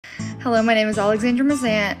Hello, my name is Alexandra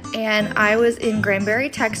Mazant, and I was in Granbury,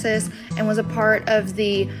 Texas, and was a part of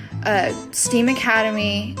the STEAM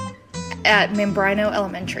Academy at Membrino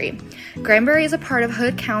Elementary. Granbury is a part of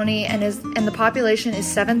Hood County, and the population is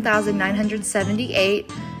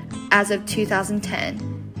 7,978 as of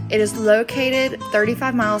 2010. It is located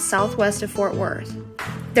 35 miles southwest of Fort Worth.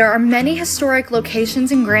 There are many historic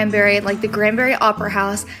locations in Granbury, like the Granbury Opera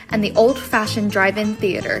House and the old-fashioned drive-in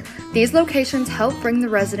theater. These locations help bring the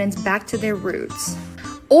residents back to their roots.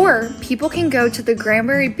 Or people can go to the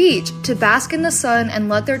Granbury Beach to bask in the sun and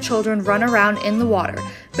let their children run around in the water.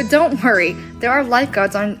 But don't worry, there are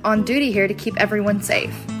lifeguards on duty here to keep everyone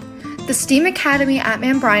safe. The STEAM Academy at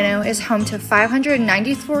Membrino is home to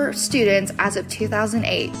 594 students as of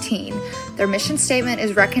 2018. Their mission statement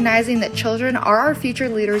is recognizing that children are our future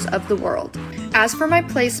leaders of the world. As for my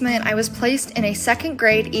placement, I was placed in a second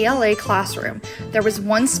grade ELA classroom. There was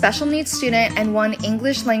one special needs student and one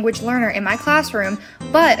English language learner in my classroom,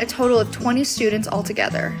 but a total of 20 students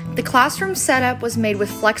altogether. The classroom setup was made with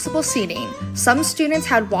flexible seating. Some students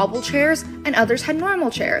had wobble chairs and others had normal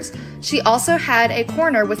chairs. She also had a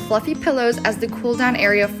corner with fluffy pillows as the cool down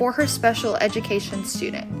area for her special education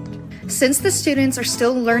student. Since the students are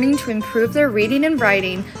still learning to improve their reading and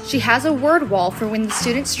writing, she has a word wall for when the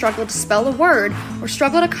students struggle to spell a word or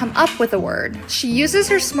struggle to come up with a word. She uses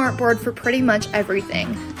her smartboard for pretty much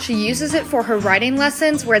everything. She uses it for her writing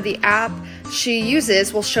lessons, where the app she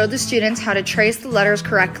uses will show the students how to trace the letters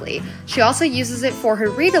correctly. She also uses it for her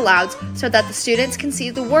read-alouds so that the students can see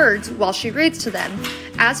the words while she reads to them.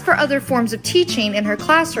 As for other forms of teaching in her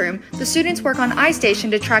classroom, the students work on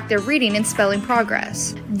iStation to track their reading and spelling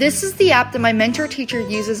progress. This is the app that my mentor teacher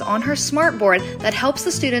uses on her smartboard that helps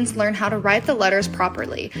the students learn how to write the letters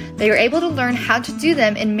properly. They are able to learn how to do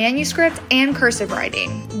them in manuscript and cursive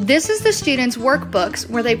writing. This is the students' workbooks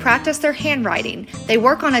where they practice their handwriting. They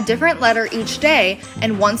work on a different letter each day,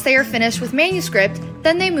 and once they are finished with manuscript,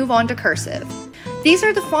 then they move on to cursive. These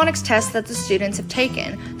are the phonics tests that the students have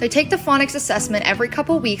taken. They take the phonics assessment every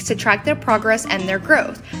couple weeks to track their progress and their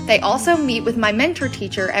growth. They also meet with my mentor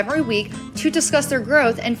teacher every week to discuss their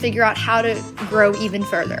growth and figure out how to grow even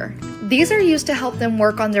further. These are used to help them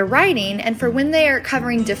work on their writing and for when they are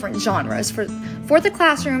covering different genres. For the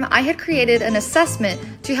classroom, I had created an assessment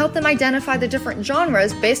to help them identify the different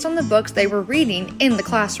genres based on the books they were reading in the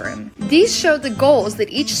classroom. These show the goals that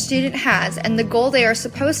each student has and the goal they are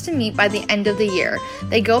supposed to meet by the end of the year.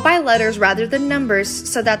 They go by letters rather than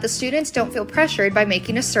numbers so that the students don't feel pressured by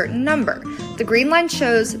making a certain number. The green line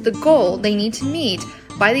shows the goal they need to meet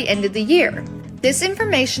by the end of the year. This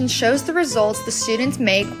information shows the results the students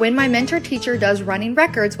make when my mentor teacher does running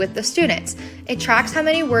records with the students. It tracks how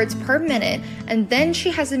many words per minute, and then she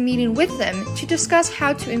has a meeting with them to discuss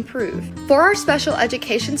how to improve. For our special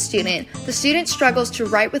education student, the student struggles to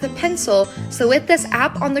write with a pencil, so with this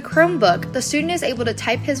app on the Chromebook, the student is able to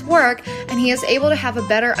type his work and he is able to have a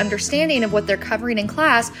better understanding of what they're covering in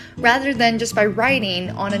class rather than just by writing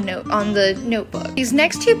on the notebook. These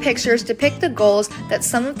next two pictures depict the goals that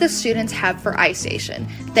some of the students have for iStation.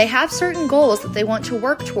 They have certain goals that they want to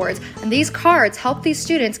work towards, and these cards help these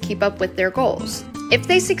students keep up with their goals. If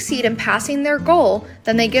they succeed in passing their goal,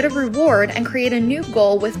 then they get a reward and create a new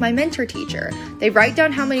goal with my mentor teacher. They write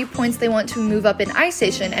down how many points they want to move up in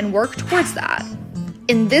iStation and work towards that.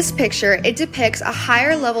 In this picture, it depicts a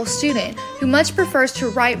higher level student who much prefers to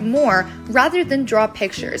write more rather than draw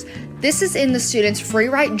pictures. This is in the student's free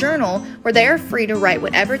write journal, where they are free to write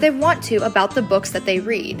whatever they want to about the books that they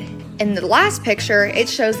read. In the last picture, it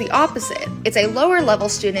shows the opposite. It's a lower level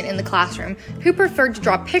student in the classroom who preferred to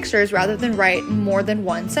draw pictures rather than write more than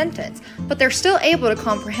one sentence, but they're still able to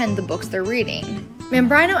comprehend the books they're reading.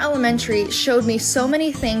 Membrino Elementary showed me so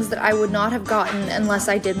many things that I would not have gotten unless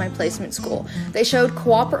I did my placement school. They showed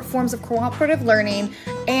forms of cooperative learning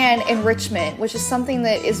and enrichment, which is something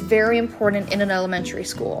that is very important in an elementary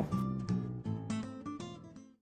school.